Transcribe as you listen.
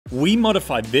We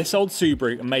modified this old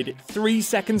Subaru and made it 3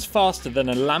 seconds faster than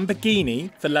a Lamborghini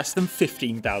for less than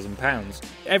 £15,000.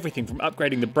 Everything from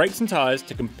upgrading the brakes and tyres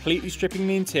to completely stripping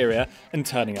the interior and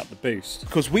turning up the boost.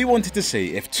 Because we wanted to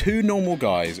see if two normal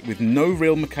guys with no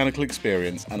real mechanical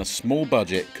experience and a small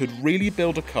budget could really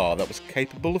build a car that was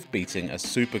capable of beating a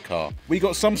supercar. We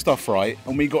got some stuff right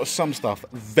and we got some stuff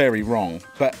very wrong,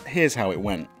 but here's how it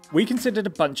went. We considered a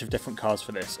bunch of different cars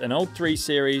for this, an old 3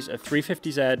 Series, a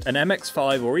 350Z, an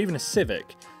MX-5 or even a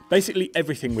Civic. Basically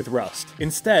everything with rust.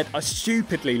 Instead, I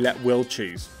stupidly let Will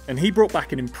choose, and he brought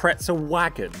back an Impreza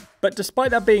wagon. But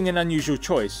despite that being an unusual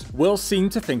choice, Will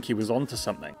seemed to think he was onto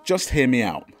something. Just hear me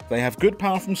out. They have good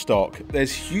power from stock,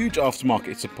 there's huge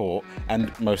aftermarket support,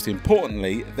 and most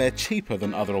importantly, they're cheaper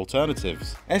than other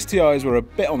alternatives. STIs were a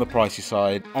bit on the pricey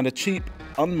side, and a cheap,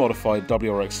 unmodified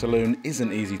WRX saloon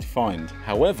isn't easy to find.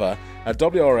 However, a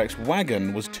WRX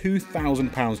wagon was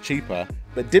 £2,000 cheaper,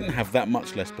 but didn't have that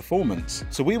much less performance.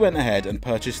 So we went ahead and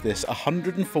purchased this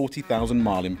 140,000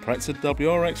 mile Impreza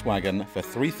WRX wagon for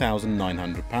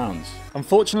 £3,900.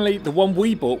 Unfortunately, the one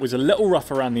we bought was a little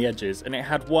rough around the edges and it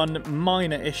had one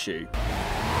minor issue.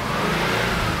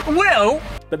 Will!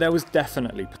 But there was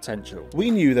definitely potential.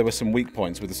 We knew there were some weak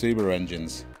points with the Subaru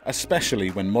engines, especially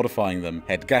when modifying them.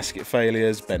 Head gasket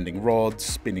failures, bending rods,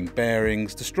 spinning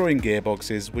bearings, destroying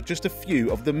gearboxes were just a few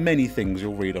of the many things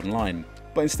you'll read online.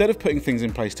 But instead of putting things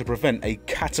in place to prevent a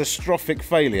catastrophic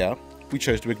failure, we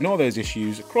chose to ignore those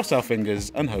issues, cross our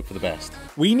fingers and hope for the best.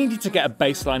 We needed to get a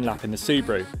baseline lap in the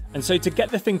Subaru, and so to get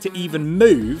the thing to even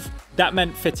move, that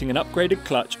meant fitting an upgraded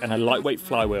clutch and a lightweight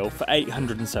flywheel for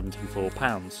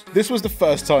 £874. This was the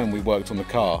first time we worked on the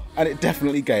car, and it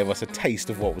definitely gave us a taste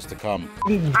of what was to come.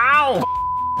 Ow!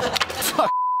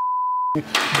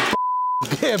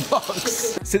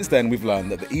 Gearbox! Since then we've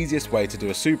learned that the easiest way to do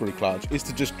a Subaru clutch is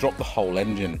to just drop the whole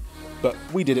engine. But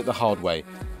we did it the hard way,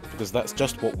 because that's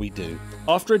just what we do.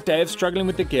 After a day of struggling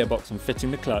with the gearbox and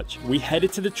fitting the clutch, we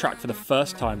headed to the track for the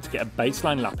first time to get a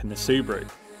baseline lap in the Subaru.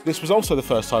 This was also the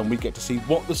first time we'd get to see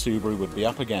what the Subaru would be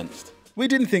up against. We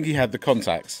didn't think he had the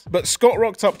contacts, but Scott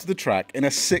rocked up to the track in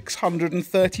a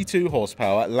 632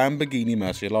 horsepower Lamborghini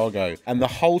Murcielago, and the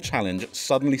whole challenge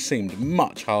suddenly seemed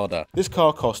much harder. This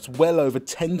car costs well over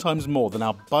 10 times more than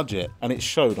our budget, and it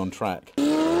showed on track.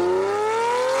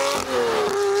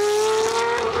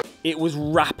 It was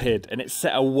rapid and it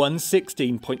set a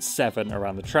 116.7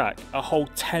 around the track, a whole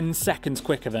 10 seconds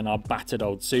quicker than our battered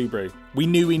old Subaru. We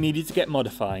knew we needed to get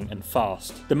modifying and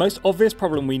fast. The most obvious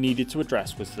problem we needed to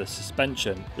address was the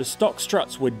suspension. The stock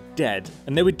struts were dead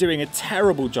and they were doing a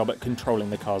terrible job at controlling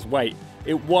the car's weight.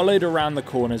 It wallowed around the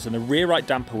corners and the rear right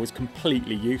damper was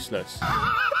completely useless.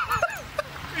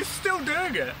 It's still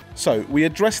doing it! So we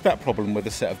addressed that problem with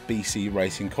a set of BC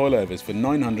Racing coilovers for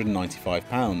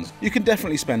 £995. You can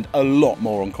definitely spend a lot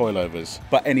more on coilovers,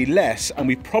 but any less and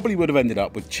we probably would have ended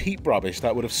up with cheap rubbish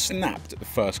that would have snapped at the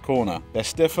first corner. They're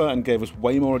stiffer and gave us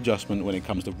way more adjustment when it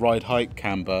comes to ride height,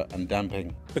 camber and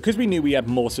damping. Because we knew we had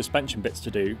more suspension bits to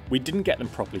do, we didn't get them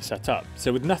properly set up.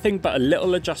 So with nothing but a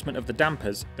little adjustment of the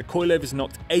dampers, the coilovers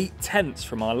knocked 8/10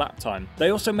 from our lap time. They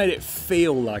also made it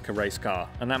feel like a race car,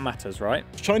 and that matters, right?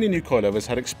 Shiny new coilovers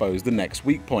had exposed the next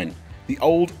weak point, the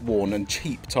old, worn and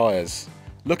cheap tyres.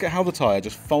 Look at how the tyre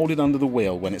just folded under the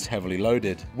wheel when it's heavily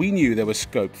loaded. We knew there was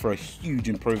scope for a huge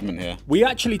improvement here. We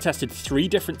actually tested 3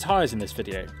 different tyres in this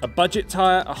video. A budget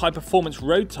tyre, a high-performance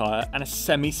road tyre, and a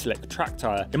semi-slick track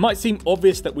tyre. It might seem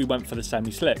obvious that we went for the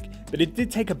semi-slick, but it did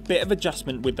take a bit of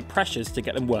adjustment with the pressures to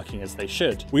get them working as they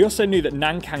should. We also knew that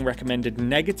Nankang recommended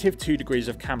 -2 degrees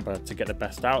of camber to get the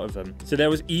best out of them, so there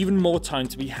was even more time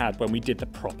to be had when we did the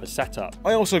proper setup.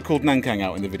 I also called Nankang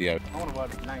out in the video. I want to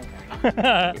work with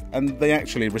Nankang. And they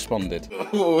actually responded.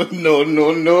 Oh, no.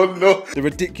 The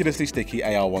ridiculously sticky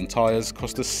AR1 tyres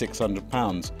cost us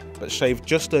 £600, but shaved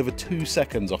just over 2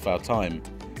 seconds off our time.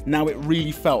 Now it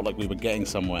really felt like we were getting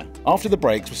somewhere. After the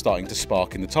brakes were starting to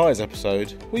spark in the tyres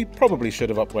episode, we probably should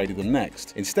have upgraded them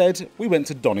next. Instead, we went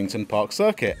to Donington Park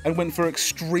Circuit and went for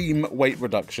extreme weight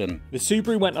reduction. The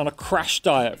Subaru went on a crash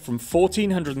diet from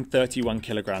 1,431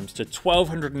 kilograms to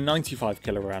 1,295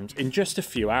 kilograms in just a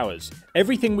few hours.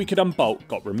 Everything we could unbolt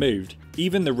got removed,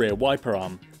 even the rear wiper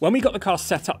arm. When we got the car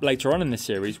set up later on in the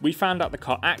series, we found out the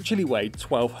car actually weighed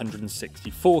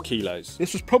 1,264 kilos.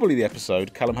 This was probably the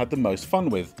episode Callum had the most fun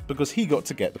with, because he got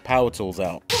to get the power tools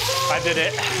out. I did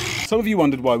it. Some of you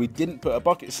wondered why we didn't put a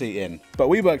bucket seat in, but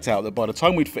we worked out that by the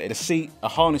time we'd fitted a seat, a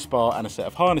harness bar and a set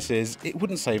of harnesses, it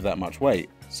wouldn't save that much weight,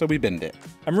 so we binned it.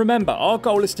 And remember, our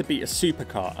goal is to beat a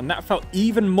supercar, and that felt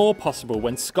even more possible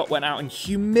when Scott went out and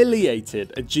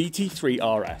humiliated a GT3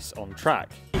 RS on track.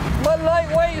 My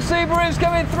lightweight Subaru's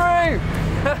coming through!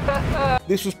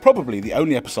 This was probably the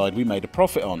only episode we made a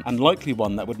profit on, and likely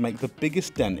one that would make the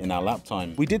biggest dent in our lap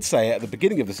time. We did say at the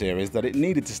beginning of the series that it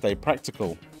needed to stay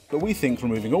practical, but we think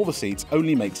removing all the seats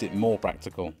only makes it more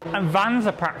practical. And vans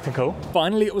are practical.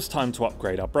 Finally, it was time to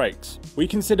upgrade our brakes. We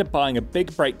considered buying a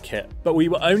big brake kit, but we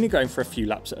were only going for a few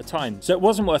laps at a time, so it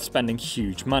wasn't worth spending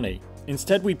huge money.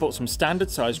 Instead, we bought some standard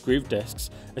sized groove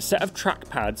discs, a set of track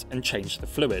pads, and changed the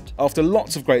fluid. After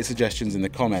lots of great suggestions in the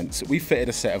comments, we fitted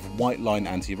a set of white line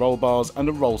anti-roll bars and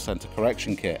a roll centre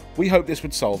correction kit. We hoped this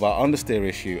would solve our understeer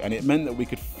issue, and it meant that we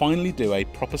could finally do a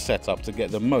proper setup to get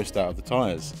the most out of the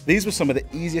tyres. These were some of the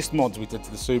easiest mods we did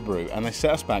to the Subaru, and they set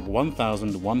us back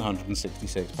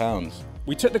 £1,166.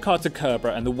 We took the car to Kerber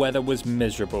and the weather was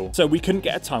miserable, so we couldn't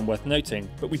get a time worth noting,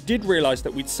 but we did realise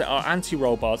that we'd set our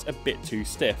anti-roll bars a bit too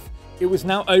stiff. It was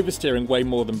now oversteering way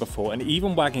more than before and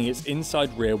even wagging its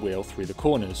inside rear wheel through the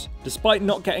corners. Despite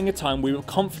not getting a time, we were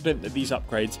confident that these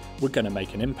upgrades were going to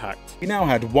make an impact. We now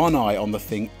had one eye on the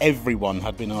thing everyone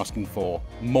had been asking for: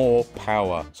 more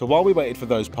power. So while we waited for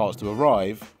those parts to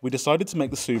arrive, we decided to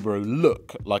make the Subaru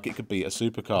look like it could be a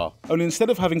supercar. Only instead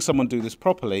of having someone do this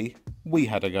properly, we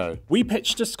had a go. We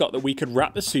pitched to Scott that we could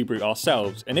wrap the Subaru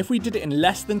ourselves, and if we did it in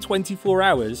less than 24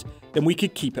 hours, then we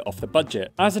could keep it off the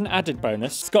budget. As an added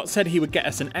bonus, Scott said he would get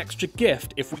us an extra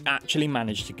gift if we actually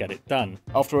managed to get it done.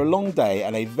 After a long day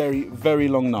and a very, very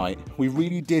long night, we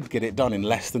really did get it done in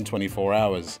less than 24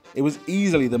 hours. It was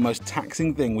easily the most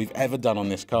taxing thing we've ever done on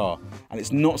this car, and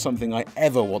it's not something I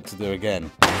ever want to do again.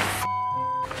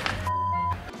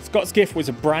 Scott's gift was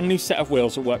a brand new set of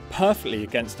wheels that worked perfectly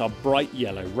against our bright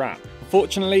yellow wrap.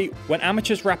 Fortunately, when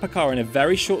amateurs wrap a car in a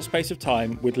very short space of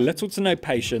time with little to no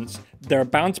patience, there are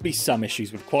bound to be some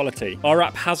issues with quality. Our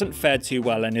wrap hasn't fared too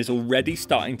well and is already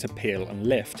starting to peel and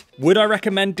lift. Would I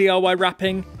recommend DIY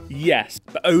wrapping? Yes,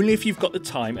 but only if you've got the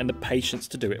time and the patience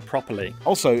to do it properly.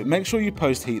 Also, make sure you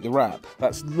post-heat the wrap.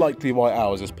 That's likely why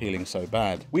ours is peeling so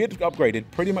bad. We had upgraded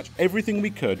pretty much everything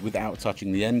we could without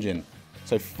touching the engine.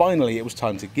 So finally it was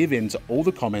time to give in to all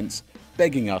the comments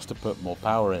begging us to put more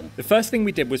power in. The first thing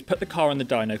we did was put the car on the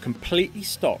dyno completely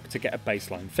stock to get a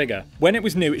baseline figure. When it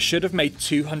was new, it should have made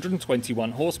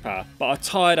 221 horsepower, but our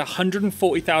tired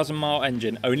 140,000 mile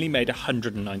engine only made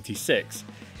 196.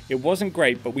 It wasn't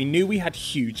great, but we knew we had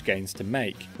huge gains to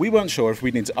make. We weren't sure if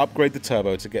we'd need to upgrade the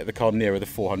turbo to get the car nearer the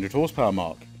 400 horsepower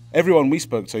mark. Everyone we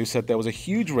spoke to said there was a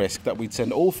huge risk that we'd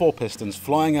send all 4 pistons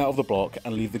flying out of the block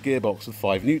and leave the gearbox with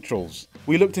 5 neutrals.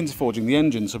 We looked into forging the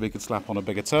engine so we could slap on a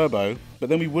bigger turbo, but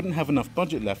then we wouldn't have enough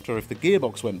budget left or if the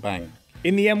gearbox went bang.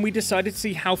 In the end, we decided to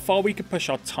see how far we could push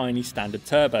our tiny standard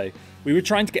turbo. We were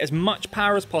trying to get as much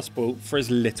power as possible for as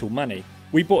little money.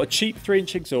 We bought a cheap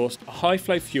 3-inch exhaust, a high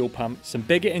flow fuel pump, some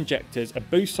bigger injectors, a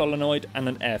boost solenoid and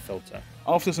an air filter.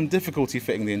 After some difficulty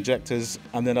fitting the injectors,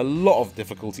 and then a lot of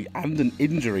difficulty and an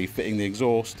injury fitting the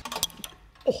exhaust,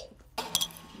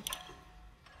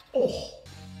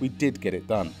 we did get it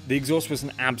done. The exhaust was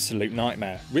an absolute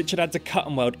nightmare. Richard had to cut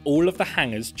and weld all of the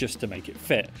hangers just to make it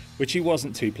fit, which he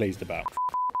wasn't too pleased about.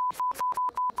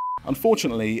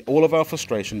 Unfortunately, all of our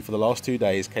frustration for the last 2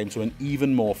 days came to an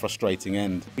even more frustrating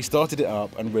end. We started it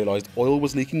up and realised oil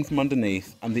was leaking from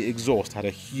underneath and the exhaust had a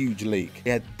huge leak.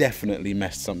 It had definitely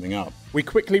messed something up. We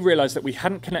quickly realised that we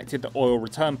hadn't connected the oil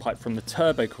return pipe from the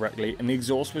turbo correctly and the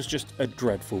exhaust was just a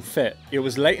dreadful fit. It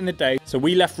was late in the day, so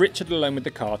we left Richard alone with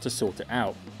the car to sort it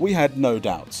out. We had no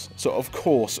doubts, so of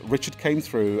course Richard came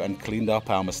through and cleaned up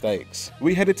our mistakes.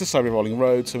 We headed to Surrey Rolling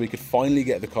Road so we could finally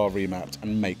get the car remapped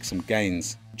and make some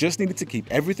gains. Just needed to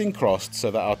keep everything crossed so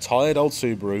that our tired old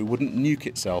Subaru wouldn't nuke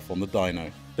itself on the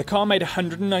dyno. The car made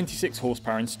 196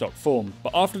 horsepower in stock form,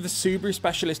 but after the Subaru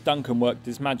specialist Duncan worked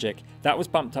his magic, that was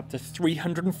bumped up to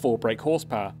 304 brake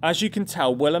horsepower. As you can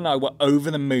tell, Will and I were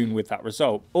over the moon with that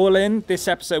result. All in, this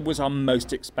episode was our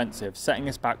most expensive, setting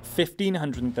us back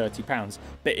 £1,530,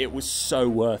 but it was so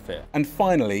worth it. And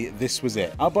finally, this was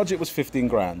it. Our budget was 15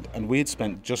 grand and we had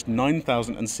spent just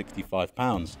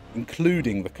 £9,065,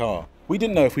 including the car. We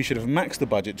didn't know if we should have maxed the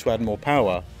budget to add more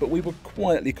power, but we were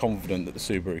quietly confident that the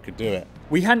Subaru could do it.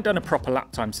 We hadn't done a proper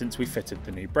lap time since we fitted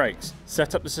the new brakes,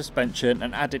 set up the suspension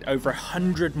and added over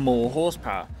 100 more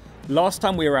horsepower. Last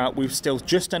time we were out, we were still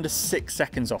just under 6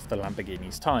 seconds off the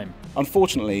Lamborghini's time.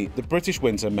 Unfortunately, the British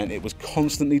winter meant it was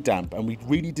constantly damp and we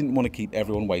really didn't want to keep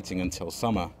everyone waiting until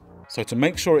summer. So to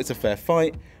make sure it's a fair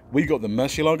fight, we got the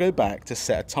Murcielago back to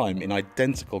set a time in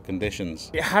identical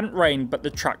conditions. It hadn't rained, but the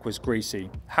track was greasy.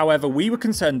 However, we were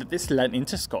concerned that this lent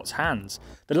into Scott's hands.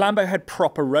 The Lambo had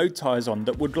proper road tyres on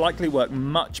that would likely work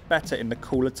much better in the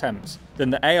cooler temps than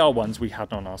the AR ones we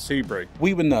had on our Subaru.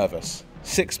 We were nervous,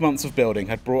 6 months of building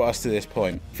had brought us to this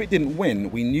point. If it didn't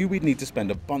win, we knew we'd need to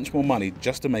spend a bunch more money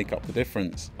just to make up the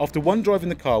difference. After one drive in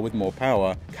the car with more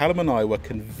power, Callum and I were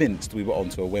convinced we were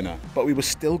onto a winner, but we were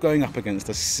still going up against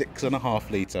a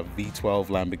 6.5 litre V12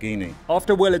 Lamborghini.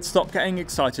 After Will had stopped getting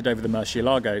excited over the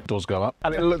Murcielago, Doors go up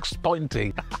and it looks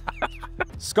pointy.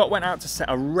 Scott went out to set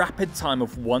a rapid time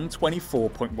of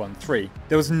 1:24.13.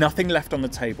 There was nothing left on the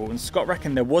table, and Scott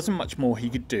reckoned there wasn't much more he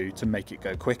could do to make it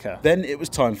go quicker. Then it was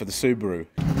time for the Subaru.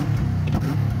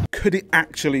 Could it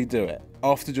actually do it?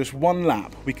 After just one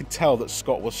lap, we could tell that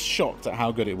Scott was shocked at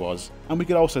how good it was, and we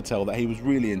could also tell that he was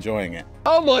really enjoying it.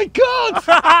 Oh my god!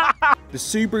 The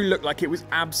Subaru looked like it was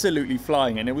absolutely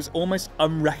flying, and it was almost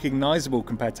unrecognisable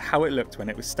compared to how it looked when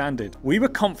it was standard. We were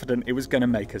confident it was going to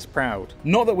make us proud.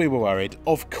 Not that we were worried,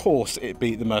 of course it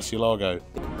beat the Murcielago.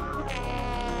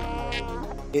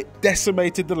 It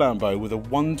decimated the Lambo with a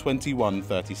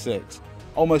 1:21.36,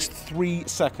 almost 3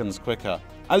 seconds quicker.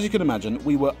 As you can imagine,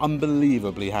 we were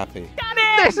unbelievably happy.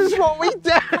 This is what we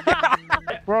do!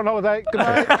 We're on holiday,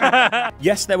 goodbye.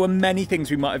 Yes, there were many things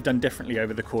we might have done differently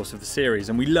over the course of the series,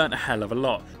 and we learnt a hell of a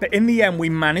lot. But in the end, we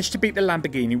managed to beat the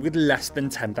Lamborghini with less than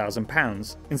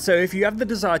 £10,000. And so if you have the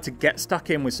desire to get stuck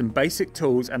in with some basic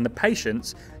tools and the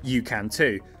patience, you can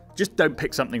too. Just don't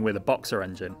pick something with a boxer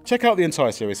engine. Check out the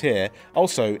entire series here.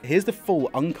 Also, here's the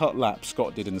full uncut lap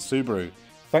Scott did in the Subaru.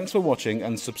 Thanks for watching,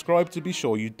 and subscribe to be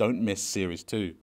sure you don't miss Series 2.